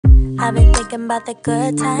I've been thinking about the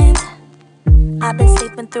good times. I've been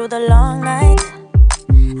sleeping through the long nights.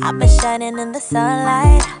 I've been shining in the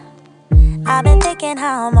sunlight. I've been thinking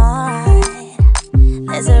how I'm alright.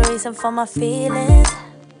 There's a reason for my feelings.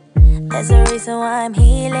 There's a reason why I'm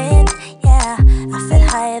healing. Yeah, I feel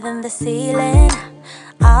higher than the ceiling.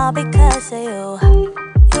 All because of you.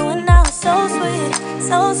 You and I were so sweet,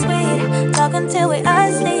 so sweet. Talking till we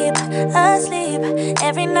asleep, asleep.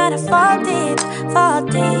 Every night I fall deep.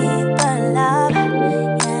 But love,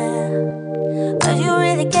 yeah. Cause you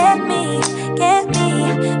really get me.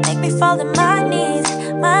 Make me fall to my knees,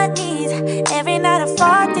 my knees. Every night I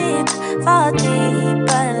fall deep.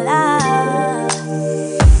 But love,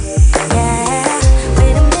 yeah.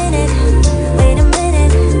 Wait a minute.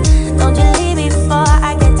 Don't you leave me before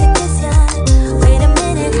I get to kiss ya. Wait a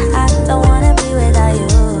minute, I don't wanna be without you.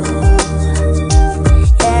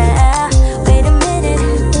 Yeah. Wait a minute,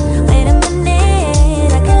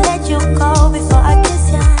 I can let you go before I kiss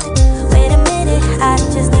ya. Wait a minute, I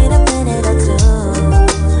just need a minute or two.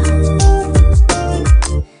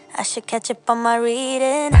 I should catch up on my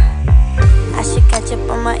reading. I should catch up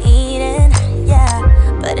on my eating. Yeah,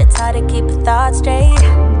 but it's hard to keep a thought straight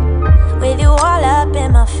with you all up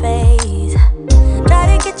in my face. Try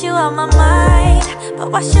to get you out my mind,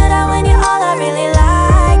 but why should I when you're all I really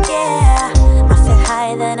like? Yeah, I feel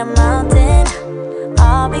higher than a mountain,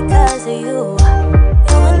 all because of you.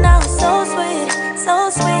 You and I were so sweet,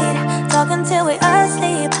 so sweet. Talking till we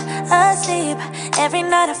asleep, asleep. Every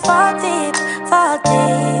night I fall deep,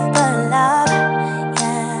 but